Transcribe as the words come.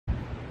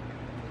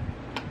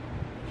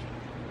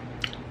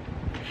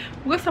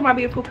What's up, my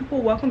beautiful people?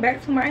 Welcome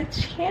back to my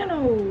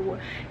channel.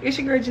 It's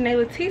your girl Janay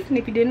Lattice, and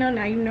if you didn't know,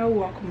 now you know.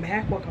 Welcome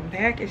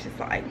back. It's just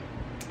like,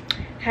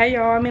 hey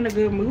y'all, I'm in a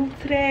good mood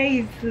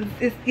today.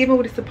 It's giving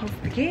what it's supposed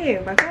to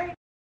give, okay?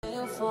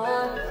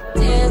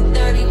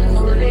 10:30,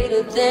 no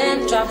later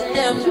than dropping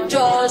them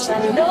drawers.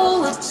 I know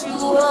what you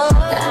want.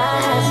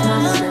 I ask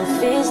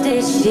myself, is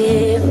this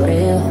shit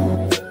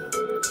real?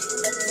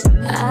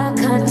 I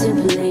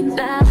contemplate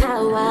about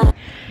how I.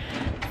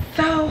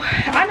 So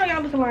I know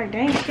y'all looking like,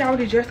 dang, she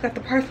already dressed, got the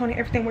purse on and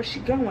everything. Where she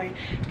going?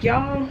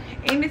 Y'all,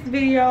 in this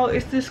video,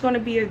 it's just gonna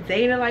be a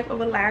day in the life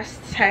of a Lash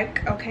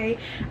Tech, okay?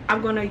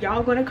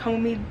 Y'all gonna come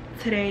with me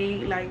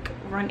today, like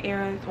run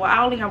errands. Well,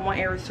 I only have one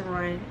errand to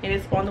run, and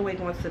it's on the way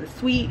going to the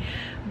suite.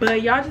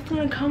 But y'all just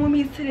gonna come with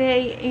me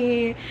today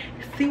and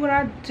see what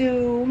I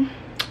do.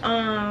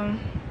 I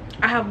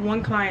have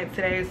one client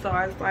today, so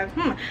I was like,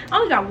 I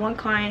only got one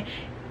client,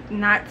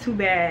 not too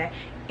bad,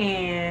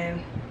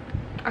 and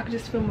I could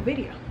just film a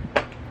video.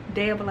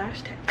 Day of a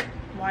Lash Tech,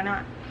 why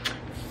not?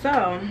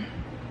 So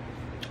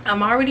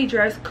I'm already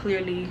dressed,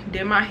 clearly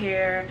did my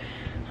hair,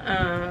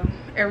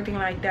 everything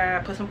like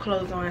that, put some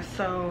clothes on.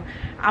 So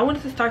I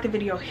wanted to start the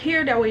video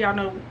here, that way y'all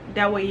know,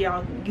 that way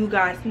you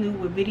guys knew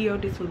what video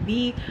this would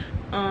be,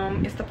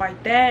 and stuff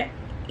like that.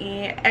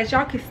 And as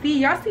y'all can see,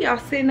 y'all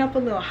sitting up a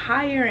little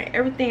higher and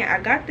everything.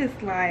 I got this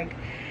like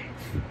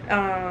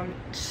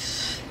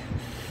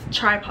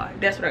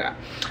tripod, that's what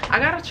I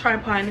got a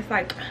tripod, and it's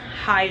like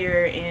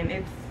higher,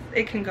 and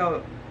it can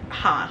go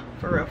high,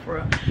 for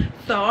real.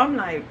 So I'm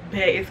like,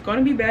 bet it's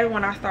gonna be better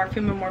when I start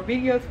filming more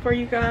videos for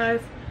you guys.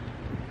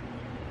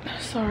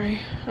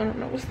 Sorry, I don't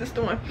know what's this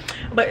doing,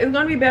 but it's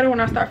gonna be better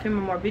when I start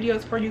filming more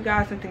videos for you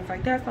guys and things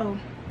like that. So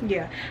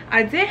yeah,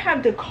 I did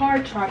have the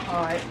car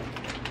tripod.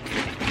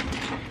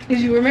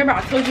 As you remember,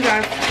 I told you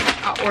guys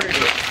I ordered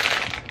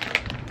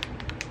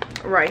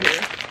it right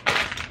here,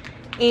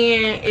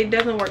 and it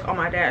doesn't work on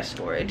my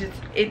dashboard.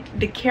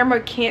 The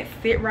camera can't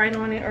sit right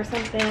on it or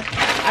something,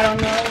 I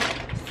don't know.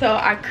 So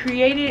I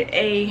created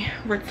a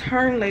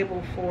return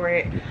label for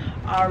it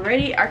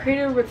already.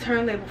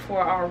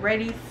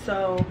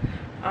 So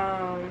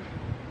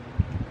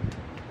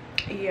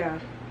yeah,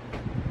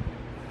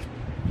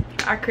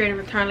 I created a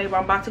return label.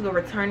 I'm about to go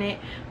return it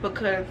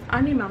because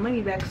I need my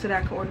money back so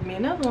that I can order me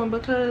another one,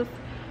 because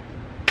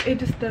it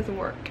just doesn't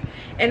work.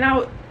 And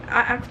I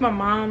asked my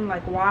mom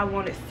like why I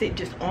want to sit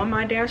just on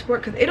my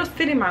dashboard, because it'll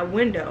sit in my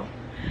window,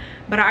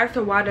 but I asked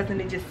her why doesn't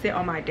it just sit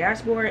on my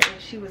dashboard,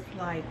 and she was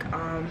like,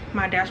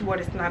 my dashboard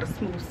is not a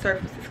smooth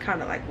surface, it's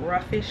kind of like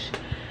roughish,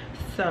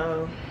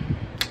 so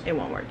it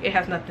won't work. It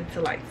has nothing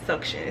to like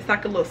suction. It's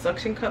like a little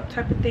suction cup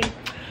type of thing.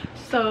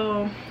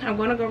 So I'm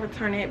gonna go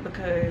return it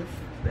because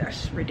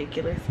that's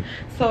ridiculous.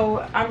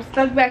 So I'm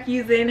stuck back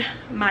using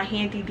my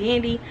handy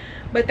dandy,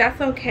 but that's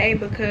okay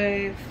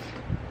because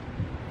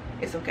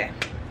it's okay.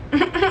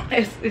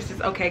 it's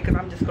just okay, because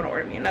I'm just gonna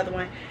order me another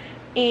one.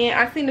 And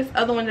I seen this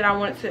other one that I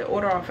wanted to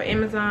order off of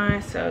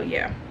Amazon, so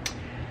yeah.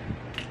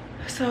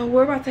 So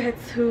we're about to head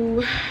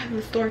to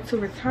the store to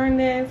return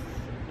this,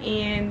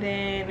 and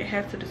then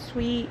head to the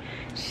suite.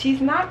 She's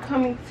not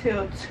coming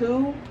till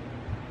 2,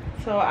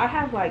 so I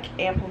have like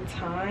ample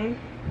time,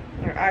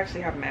 or I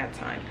actually have mad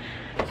time.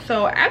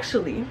 So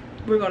actually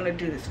we're gonna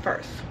do this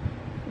first.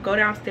 Go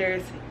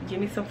downstairs, give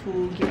me some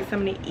food, give me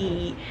something to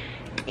eat,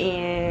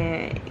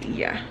 and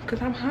yeah,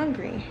 because I'm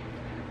hungry.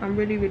 I'm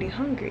really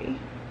hungry.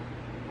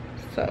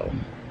 So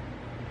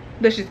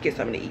let's just get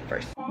something to eat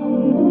first.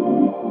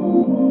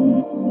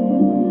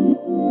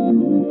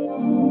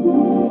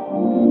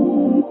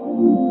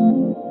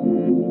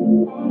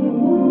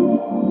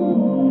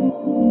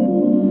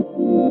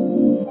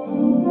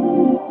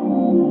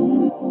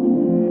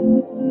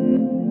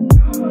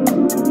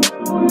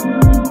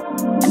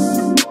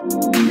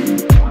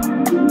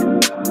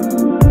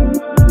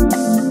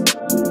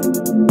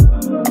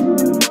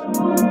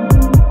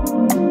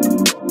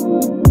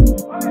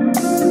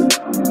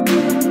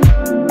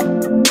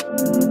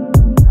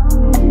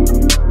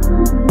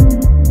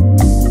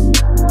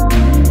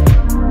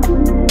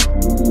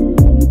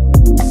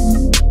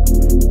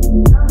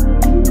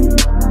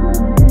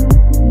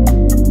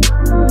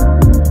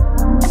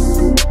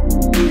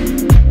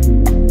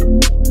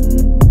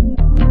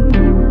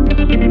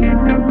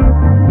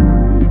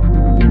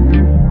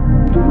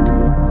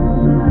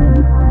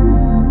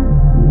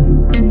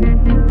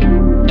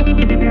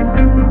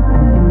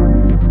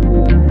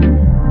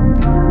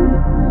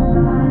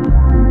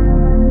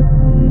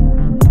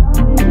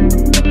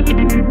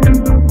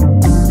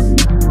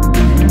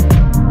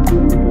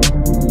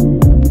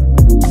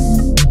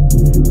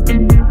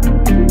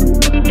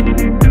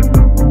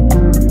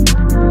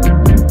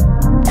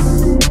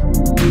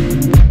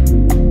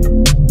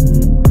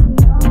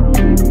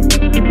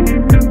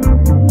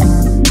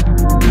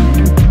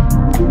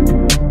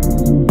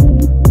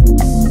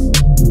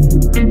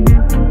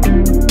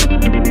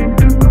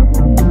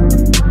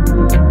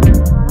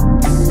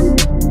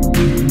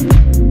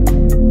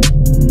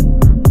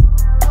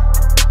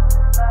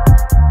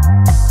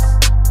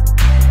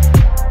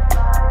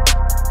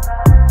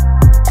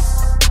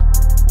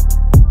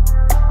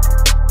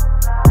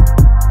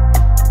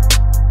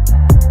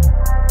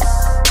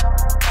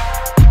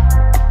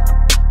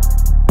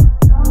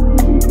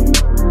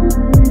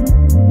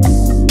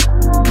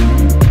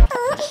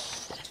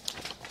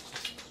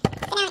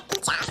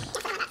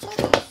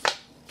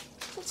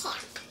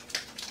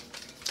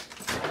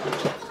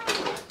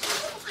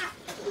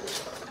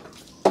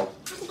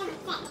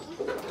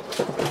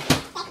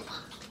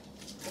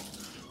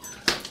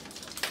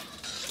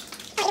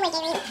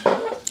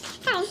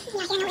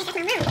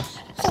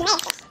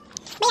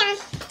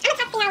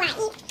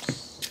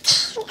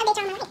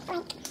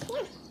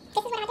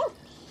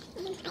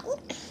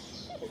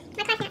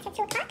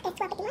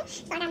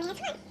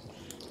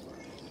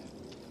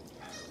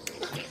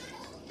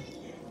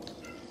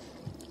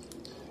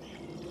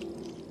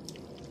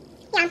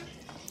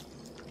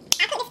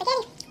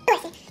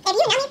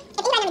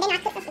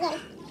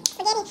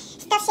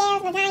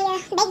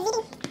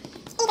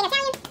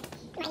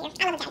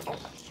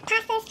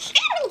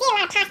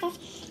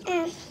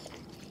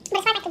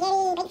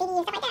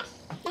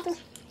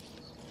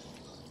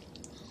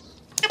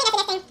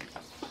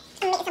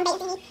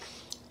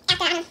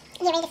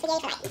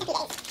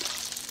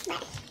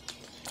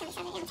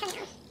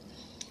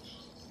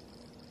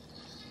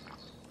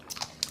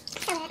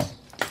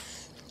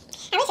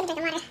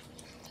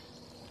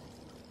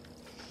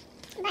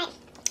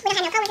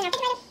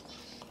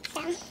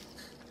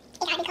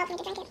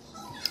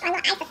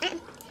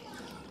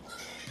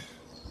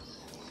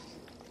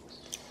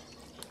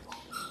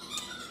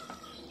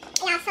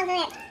 so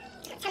good.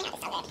 Tell me how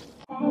it's so good.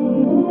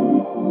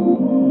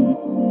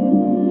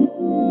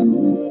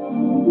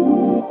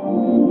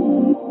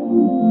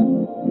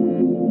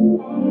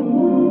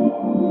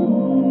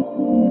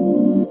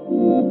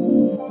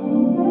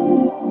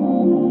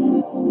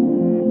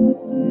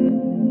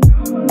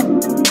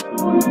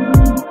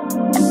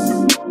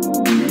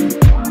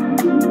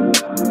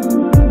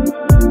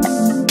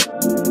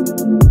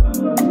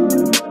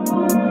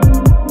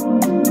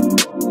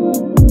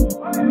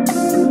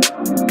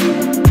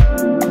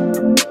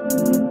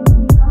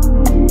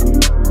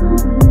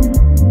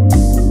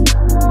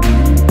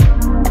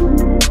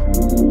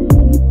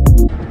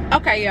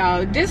 Okay,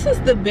 y'all, this is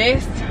the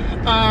best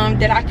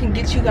that I can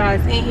get you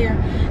guys in here.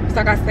 Cause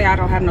like I say, I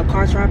don't have no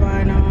car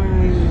tripod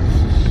on.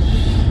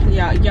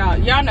 Yeah,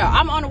 y'all know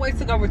I'm on the way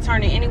to go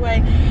return it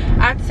anyway.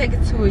 I have to take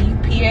it to a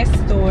UPS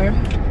store.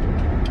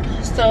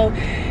 So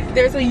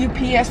there's a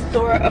UPS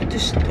store up the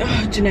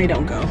Janay,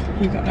 don't go.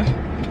 You gotta,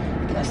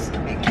 let's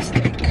make a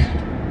mistake.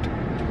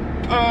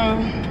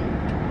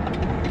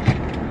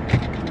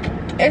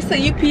 It's a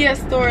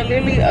UPS store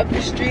literally up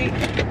the street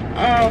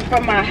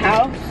from my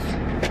house.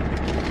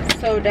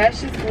 So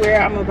that's just where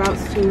I'm about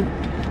to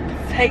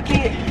take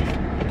it.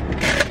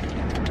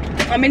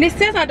 I mean, it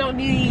says I don't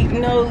need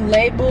no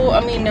label.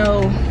 I mean, no,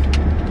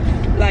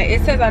 like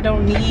it says I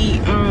don't need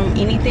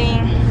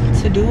anything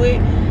to do it.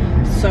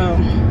 So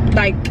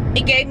like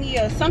it gave me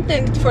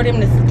something for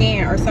them to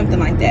scan or something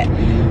like that.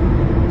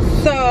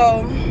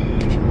 So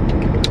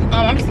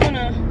I'm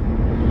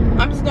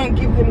just gonna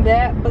give them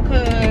that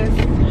because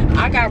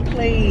I got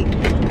played.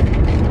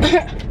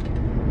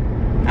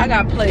 I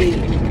got played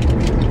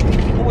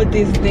with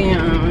this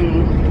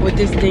damn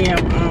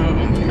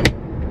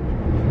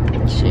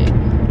shit.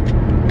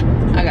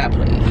 I got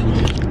played,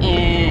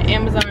 and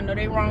Amazon know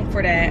they wrong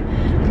for that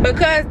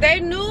because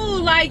they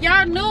knew, like,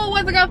 y'all knew it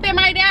wasn't gonna fit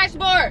my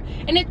dashboard.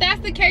 And if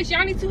that's the case,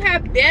 y'all need to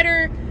have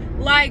better,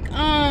 like,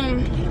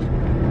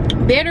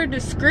 better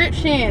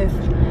descriptions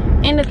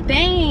in the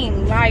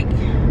thing. Like,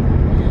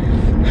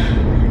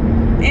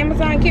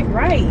 Amazon, get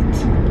right.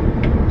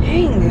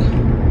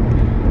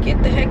 Dang,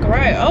 get the heck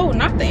right. Oh,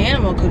 not the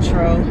animal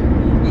control.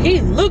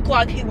 He looked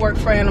like he worked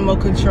for animal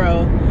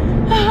control.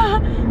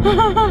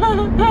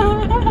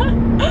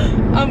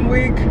 I'm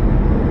weak.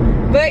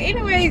 But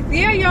anyways,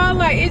 yeah, y'all,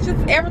 like, it's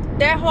just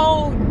that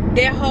whole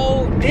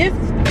this,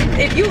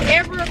 if you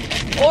ever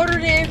order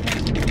this,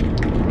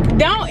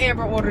 don't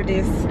ever order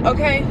this,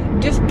 okay?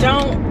 Just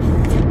don't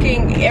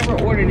fucking ever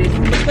order this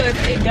because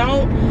it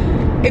don't,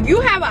 if you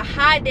have a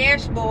high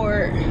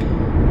dashboard,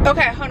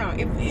 okay, hold on,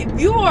 if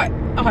you are,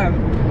 okay,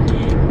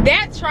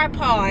 that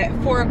tripod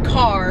for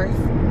cars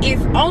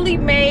is only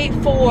made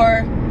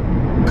for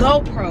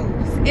GoPros.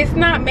 It's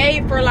not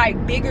made for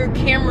like bigger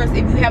cameras.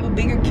 If you have a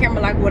bigger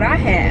camera like what I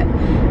have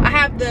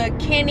the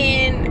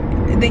Canon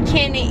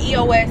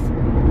EOS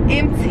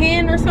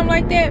M10 or something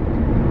like that.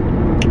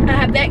 I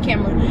have that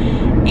camera,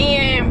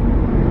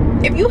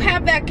 and if you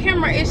have that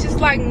camera, it's just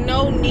like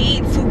no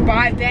need to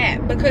buy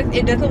that because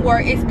it doesn't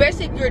work,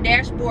 especially if your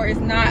dashboard is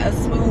not a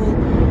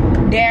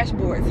smooth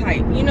dashboard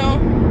type, you know,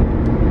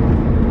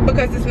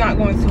 because it's not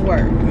going to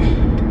work.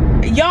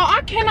 Y'all,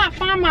 I cannot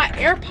find my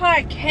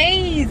AirPod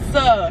case.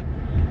 I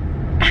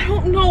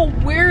don't know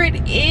where it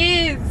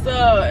is,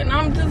 and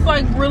I'm just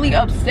like really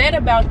upset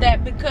about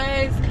that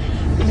because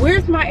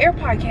where's my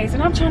AirPod case?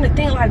 And I'm trying to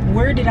think, like,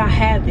 where did I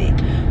have it?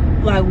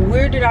 Like,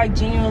 where did I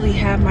genuinely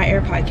have my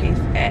AirPod case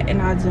at? And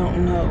I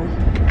don't know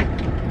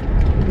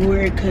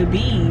where it could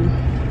be.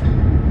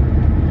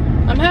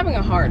 I'm having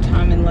a hard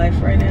time in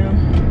life right now.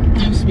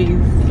 I'm just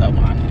being so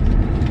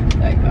honest,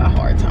 like a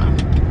hard time.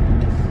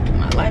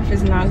 My life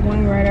is not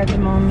going right at the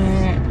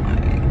moment.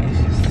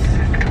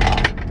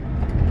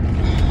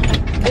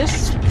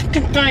 This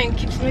fucking thing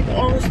keeps making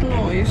all this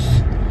noise.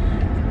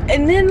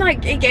 And then,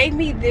 like, it gave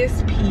me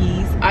this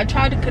piece. I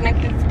tried to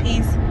connect this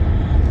piece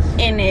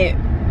in it,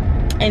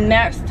 and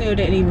that still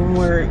didn't even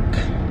work.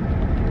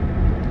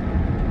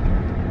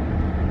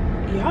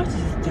 Y'all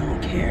just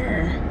don't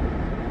care.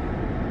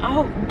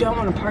 I don't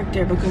want to park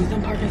there because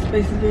them parking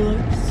spaces are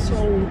like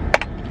so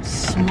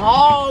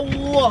small.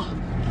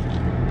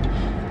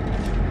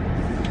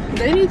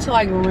 They need to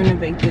like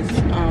renovate this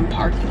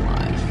parking lot.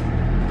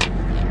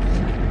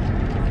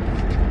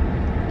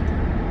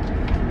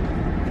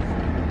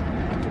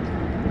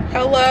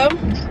 Hello?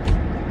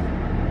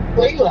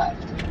 Where you at?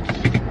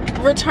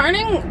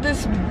 Returning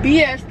this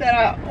BS that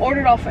I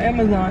ordered off of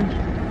Amazon.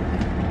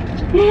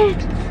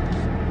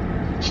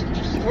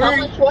 How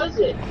much was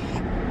it?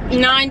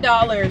 $9.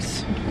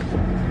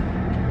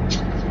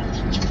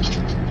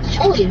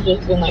 I would have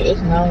just been like,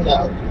 it's $9.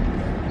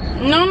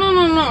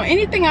 No.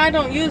 Anything I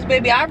don't use,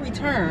 baby, I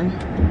return.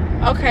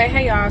 Okay,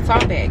 hey y'all, so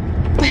I'm back.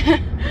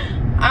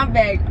 I'm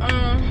back.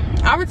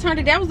 I returned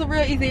it. That was a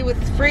real easy. It was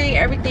free,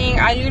 everything.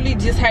 I literally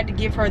just had to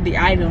give her the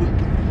item.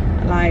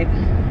 Like,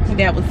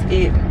 that was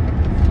it.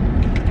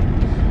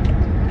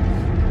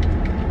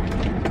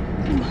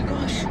 Oh my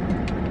gosh.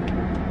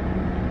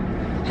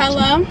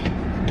 Hello?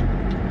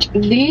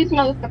 These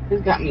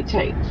motherfuckers got me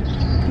taped.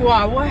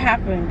 Why? What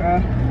happened,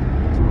 bro?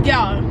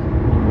 Y'all,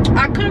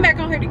 I come back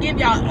on here to give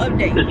y'all an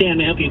update. Dan,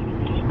 may I help you?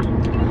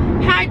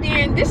 Hi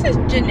Dan, this is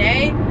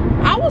Janay.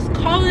 I was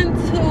calling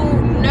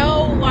to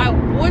know like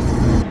what's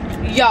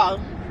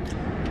y'all.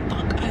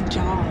 Fuck a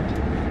job.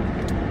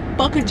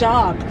 Fuck a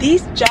job.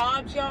 These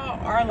jobs, y'all,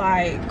 are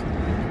like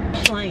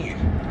playing.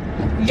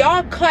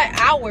 Y'all cut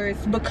hours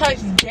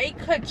because they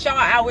cut y'all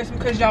hours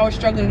because y'all are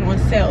struggling on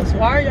sales.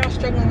 Why are y'all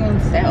struggling on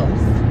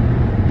sales?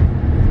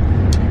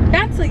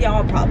 That's a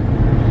y'all problem.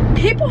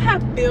 People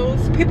have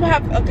bills, people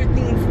have other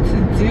things to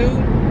do.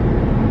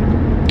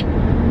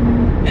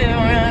 And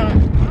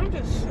I'm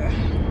just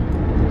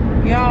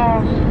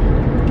y'all.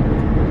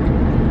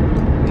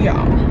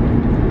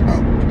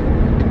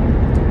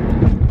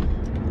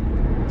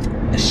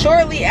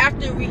 Shortly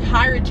after we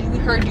hired you, we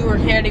heard you were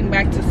heading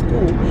back to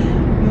school.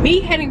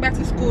 Me heading back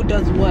to school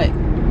does what?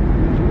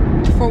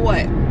 For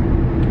what?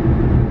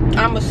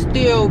 I'ma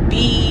still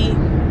be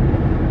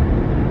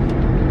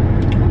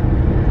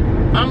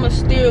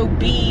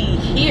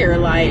here.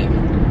 Like,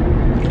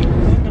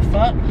 what the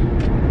fuck?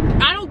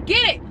 I don't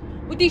get it.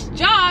 With these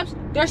jobs,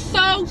 they're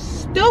so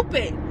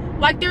stupid.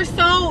 Like, they're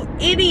so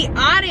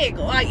idiotic.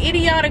 Like,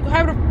 idiotic,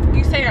 however the fuck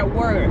you say that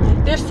word.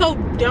 They're so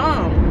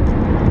dumb.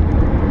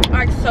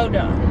 Like, so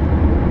dumb.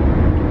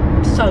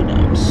 So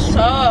dumb.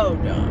 So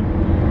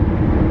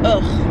dumb.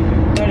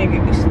 Ugh. Don't even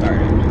get me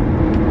started.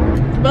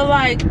 But,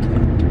 like,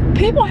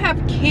 people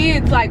have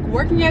kids. Like,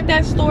 working at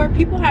that store,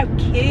 people have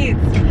kids.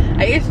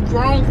 Like, it's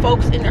grown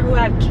folks in there who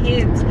have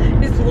kids.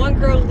 This one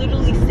girl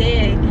literally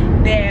said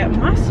that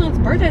my son's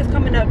birthday is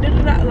coming up.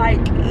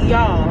 Like,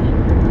 y'all.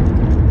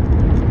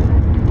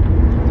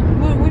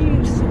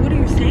 What are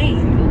you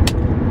saying?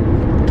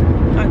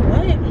 Like,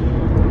 what?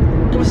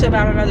 What's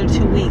about another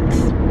 2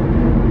 weeks?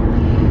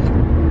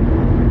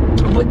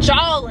 But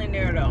y'all in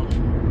there though.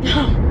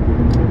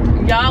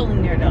 Y'all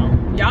in there though.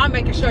 Y'all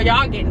making sure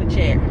y'all get in the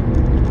chair.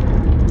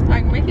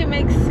 Like, make it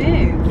make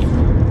sense.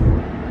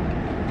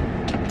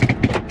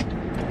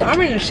 I'm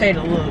in the shade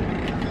of look.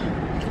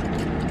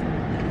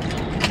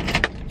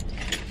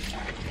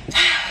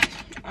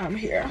 I'm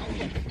here.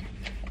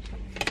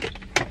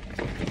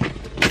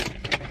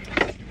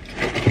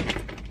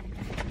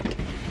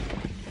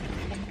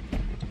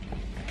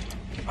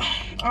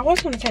 I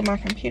was gonna take my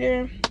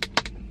computer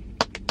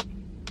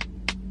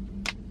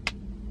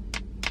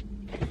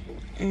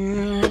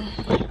and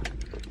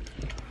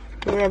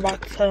we're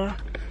about to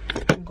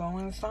go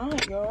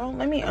inside, y'all.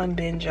 Let me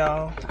unbend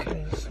y'all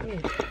because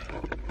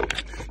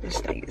this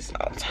thing is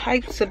all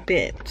types of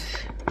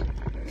bent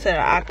so that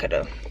I could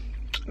have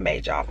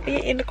made y'all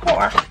fit in the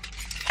car.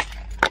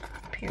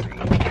 Period.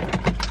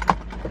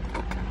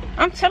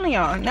 I'm telling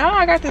y'all, now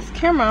I got this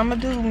camera, I'm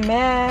gonna do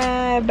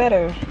mad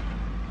better.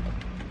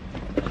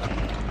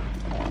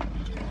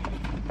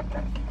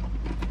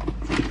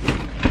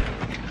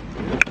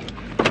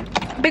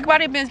 Big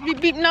body bins,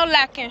 beep beep, no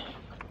lacking.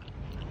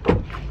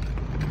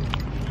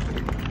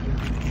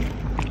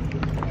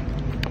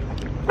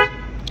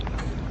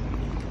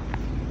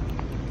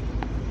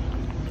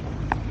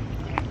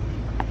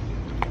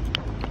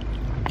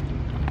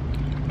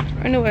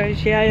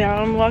 Anyways, yeah,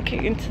 y'all, I'm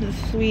walking into the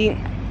suite.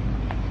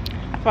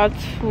 About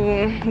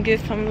to get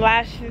some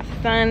lashes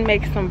done,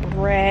 make some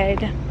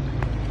bread,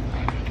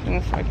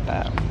 things like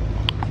that.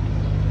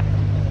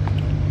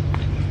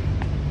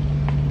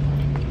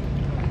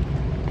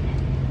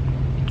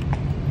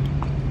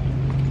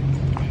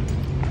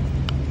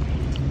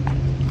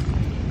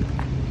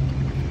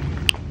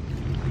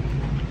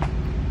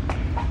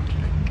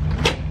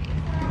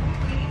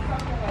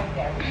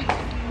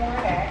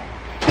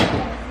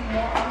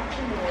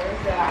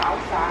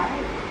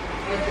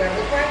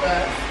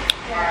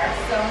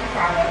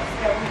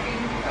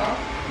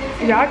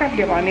 Y'all, I gotta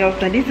get my nails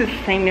done. These are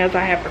the same nails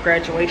I had for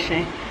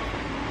graduation.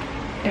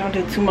 They don't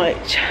do too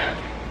much.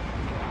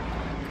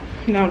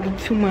 They don't do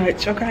too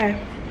much, okay?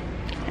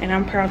 And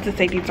I'm proud to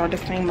say these are the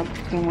same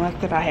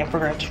ones that I had for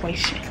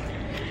graduation.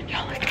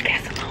 Y'all, let's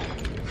get some on.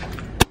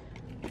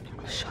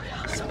 I'll show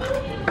y'all some.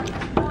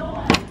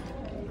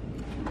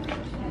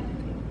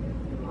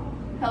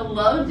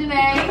 Hello,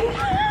 Janay.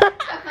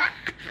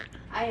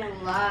 I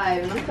am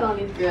live and I'm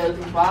telling these girls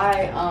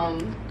why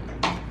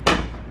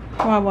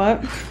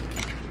what?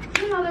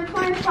 You know, their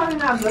clients probably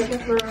not looking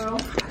for real.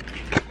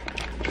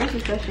 This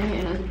is session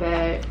hitting us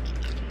bad.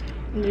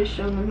 I'm just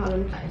showing them how to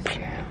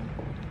Instagram.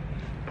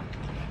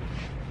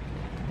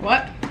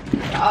 What?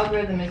 The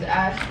algorithm is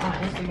asked on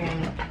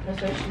Instagram.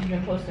 That's why she's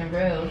been posting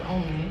reels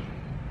only.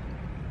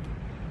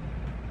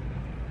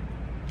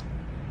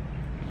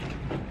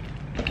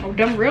 Oh,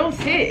 them reels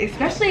hit.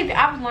 Especially if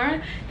I've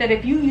learned that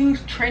if you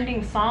use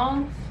trending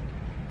songs.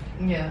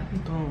 Yeah.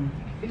 Boom.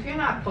 If you're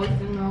not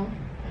posting though,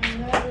 I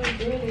never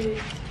did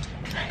it.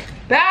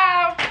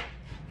 Bow.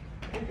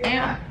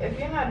 If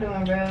you're not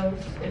doing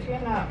reels, if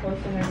you're not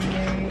posting every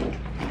day,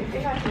 if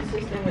you're not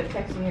consistent with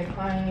texting your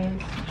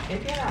clients,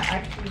 if you're not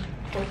actually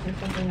posting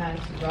something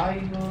that's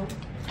valuable,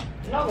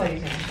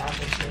 nobody's gonna shop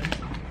with you.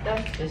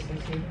 That's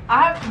consistency.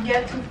 I've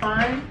yet to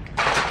find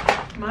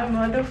my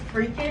mother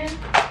freaking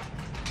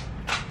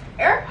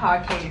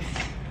AirPod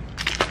case.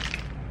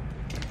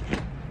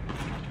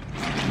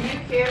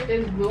 care if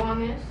there's glue on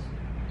this?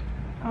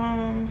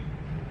 On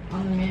the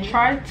menu?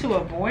 Try to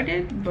avoid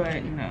it,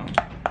 but no.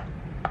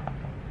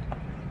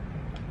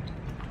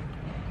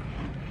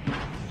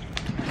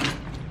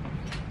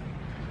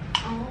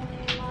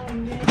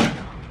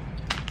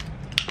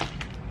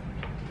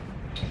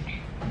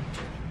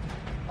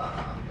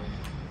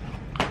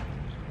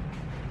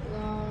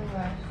 Long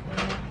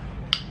lasting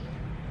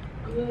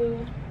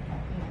glue.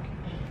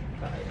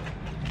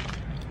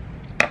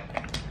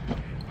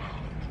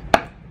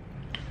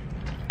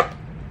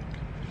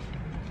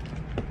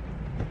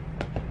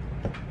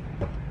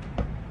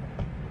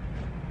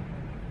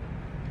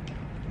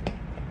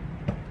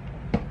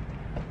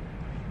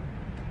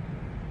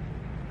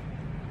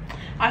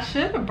 I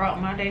should have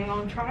brought my dang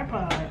on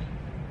tripod.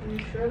 You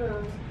should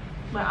have.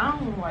 But I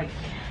don't like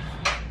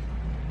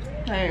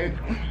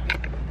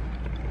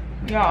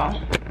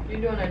y'all. You're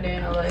doing a day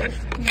in the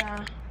life.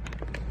 Yeah.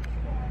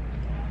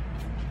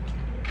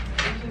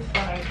 It's just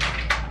like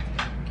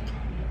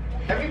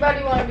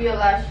everybody want to be a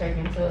Lash Tech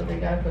until they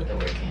gotta put the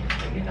work in.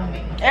 Like, it don't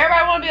make no sense.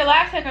 Everybody want to be a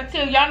Lash Tech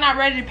until y'all not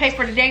ready to pay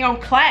for the dang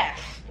on class.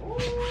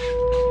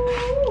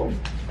 Ooh,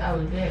 that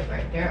was it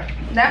right there.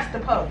 That's the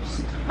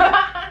post.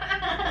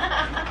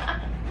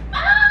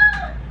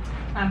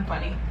 I'm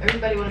funny.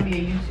 Everybody want to be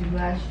a YouTube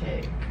Lash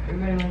Tech.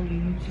 Everybody want to be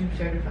YouTube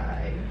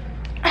certified.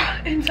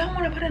 And some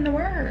want to put in the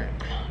work.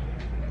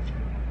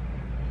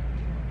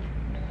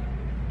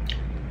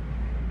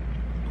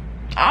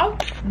 I'll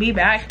be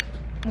back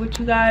with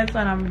you guys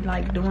when I'm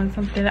like doing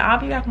something. I'll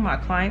be back with my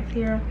clients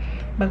here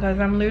because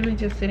I'm literally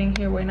just sitting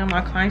here waiting on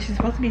my client. She's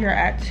supposed to be here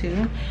at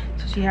 2,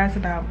 so she has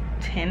about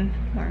 10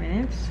 more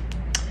minutes.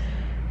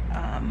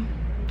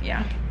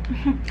 Yeah.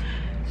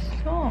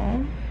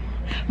 So,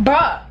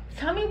 bruh,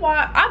 tell me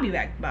why. I'll be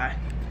back. Bye.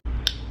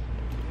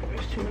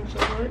 There's 2 minutes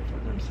of work.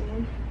 I'm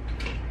seeing.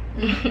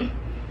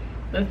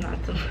 That's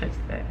not too much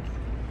fast.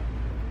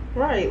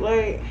 Right,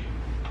 like.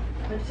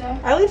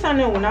 At least I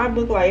know when I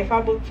book, like if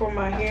I book for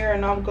my hair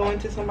and I'm going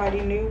to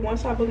somebody new,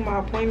 once I book my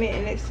appointment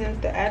and it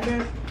sends the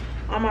address,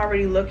 I'm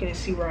already looking to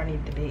see where I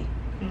need to be.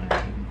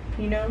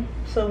 You know?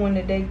 So when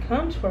the day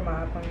comes for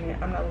my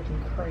appointment, I'm not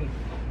looking crazy.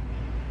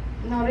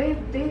 No, they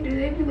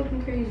be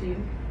looking crazy.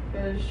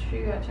 Because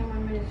she got 10 more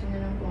minutes and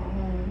then I'm going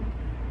home.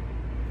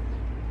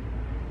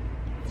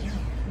 Yeah,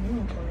 you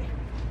don't play.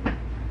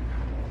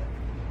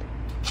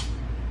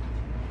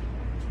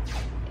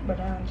 But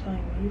I'm telling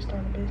you, when you start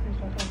a business,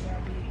 I think you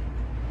gotta be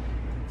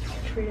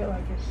treat it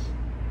like it's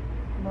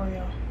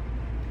real,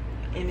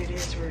 and it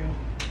is real.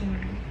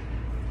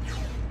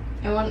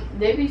 And when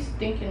they be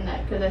thinking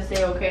that because I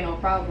say okay, no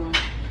problem,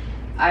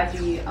 I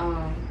be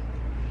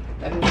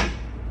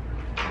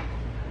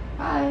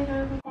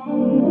hi.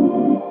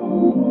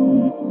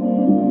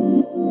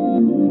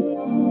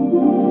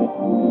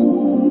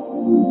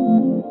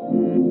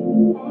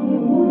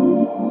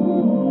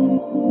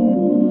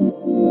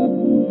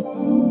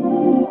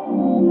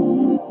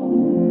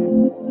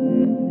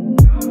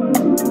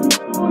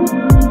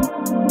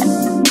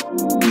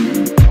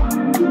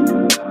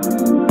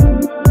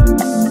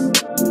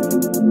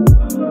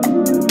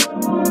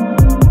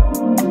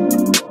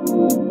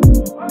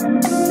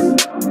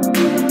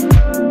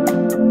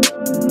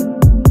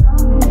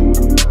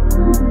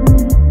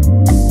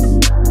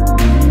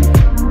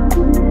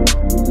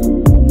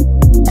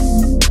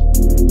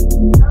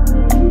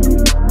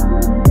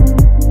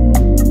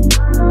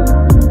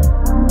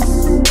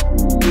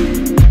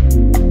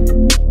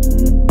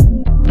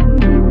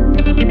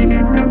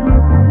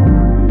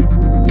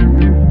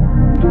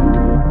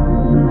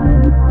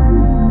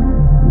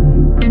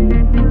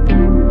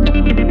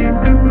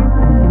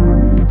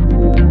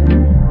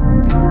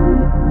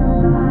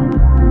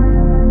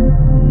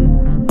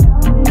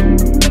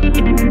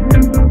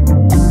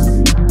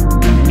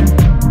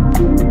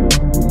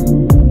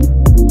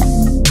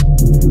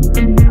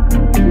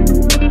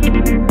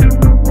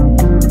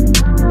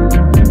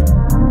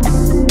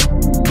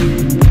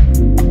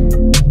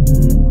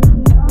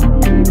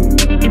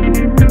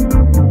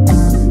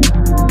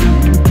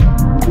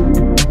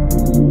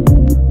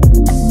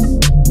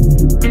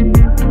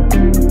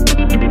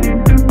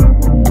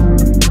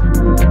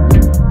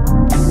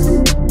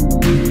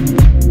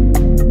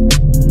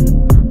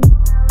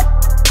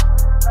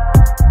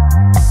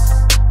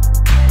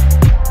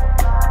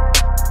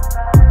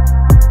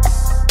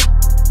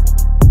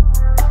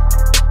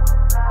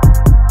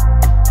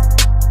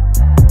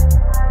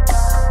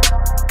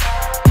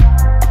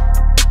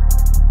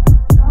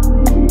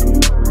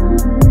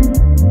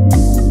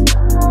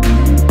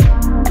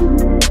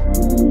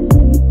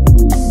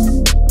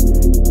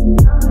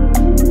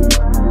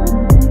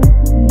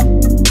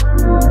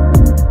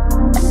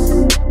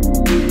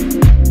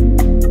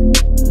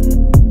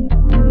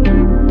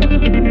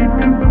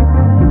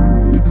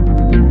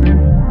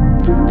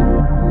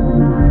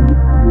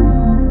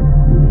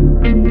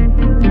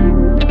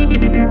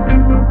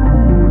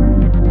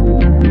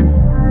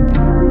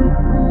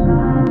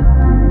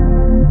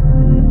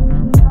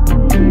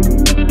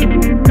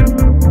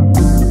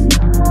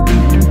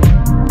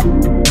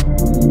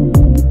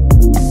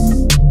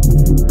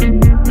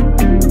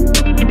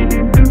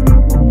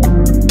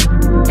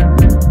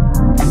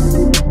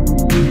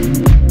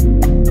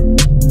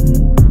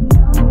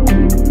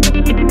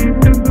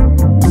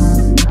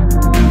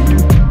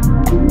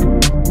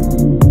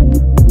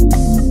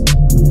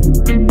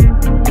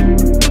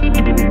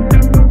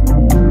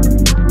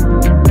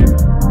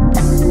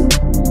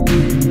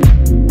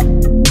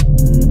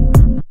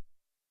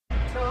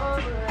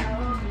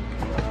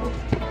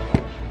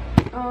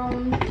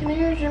 Can I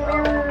use your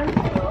mirror? I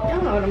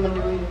don't know what I'm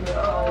gonna do in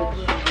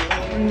college.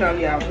 No,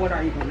 yeah, what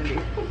are you gonna do?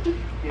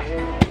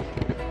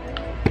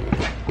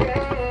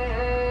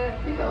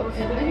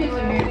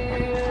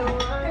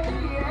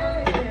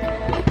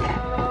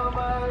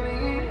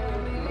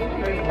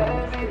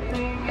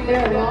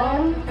 They're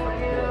long.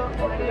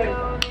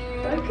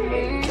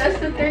 Okay, that's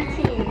the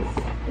 13s.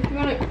 If you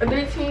want to,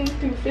 13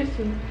 through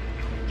 15.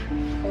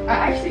 I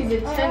actually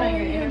did 10 on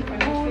your inner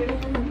corner too.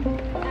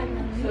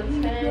 So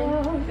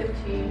 10,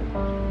 15.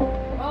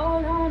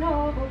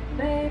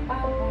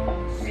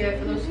 Yeah,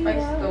 for those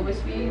spikes, the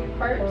wispy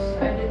parts,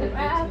 I did the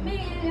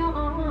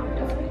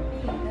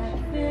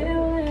 15.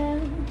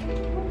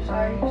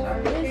 Sorry.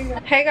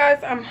 Hey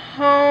guys, I'm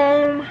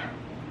home.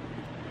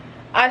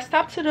 I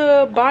stopped to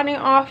the bonding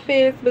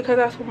office because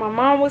that's where my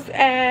mom was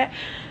at.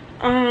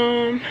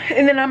 And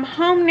then I'm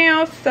home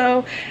now,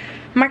 so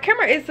my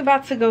camera is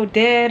about to go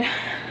dead.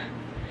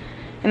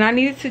 And I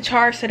needed to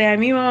charge so that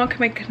me and my mom can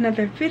make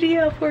another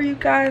video for you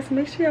guys.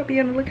 Make sure y'all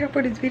be on the lookout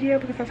for this video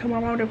because I told my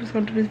mom that I was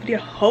going to do this video.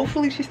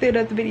 Hopefully she still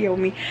does the video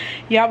with me.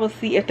 Y'all will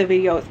see if the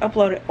video is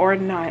uploaded or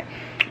not.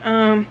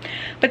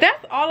 But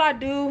that's all I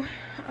do.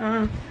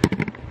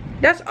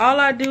 That's all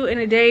I do in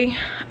a day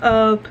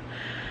of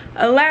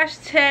a Lash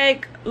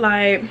Tech.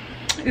 Like,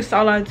 it's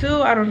all I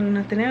do. I don't do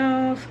nothing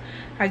else.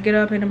 I get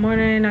up in the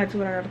morning, I do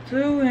what I gotta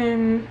do,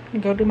 and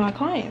go do my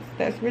clients.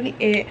 That's really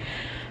it.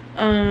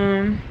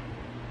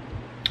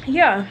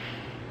 Yeah,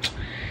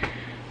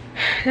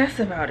 that's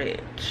about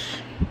it.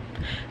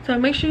 So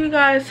make sure you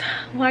guys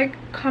like,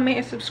 comment,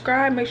 and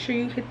subscribe. Make sure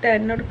you hit that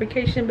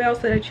notification bell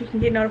so that you can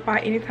get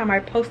notified anytime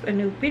I post a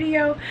new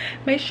video.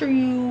 Make sure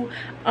you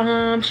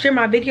share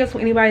my videos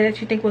with anybody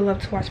that you think would love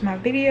to watch my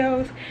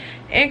videos,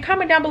 and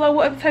comment down below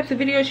what other types of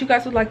videos you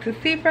guys would like to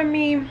see from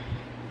me.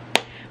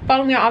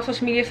 Follow me on all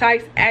social media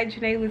sites at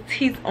Janay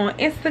Lattice on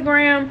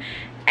Instagram,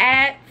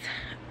 at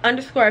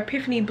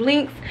 _Epiphany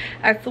Blinks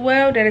as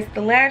well. That is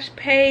the Lash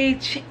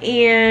page,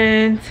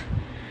 and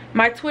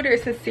my Twitter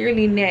is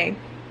Sincerely Nay.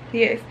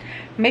 Yes,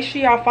 make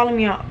sure y'all follow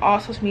me on all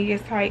social media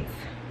sites.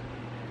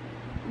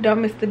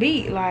 Don't miss the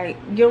beat. Like,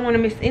 you don't want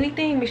to miss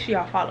anything. Make sure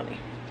y'all follow me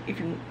if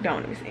you don't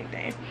want to miss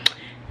anything.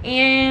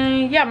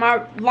 And yeah,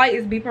 my light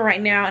is beeping right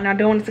now and I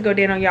don't want it to go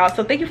dead on y'all.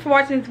 So thank you for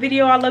watching this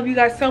video. I love you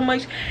guys so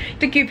much.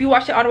 Thank you if you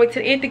watched it all the way to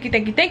the end.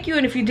 Thank you.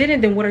 And if you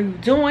didn't, then what are you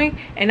doing?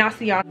 And I'll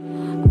see y'all.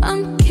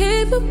 I'm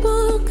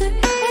capable.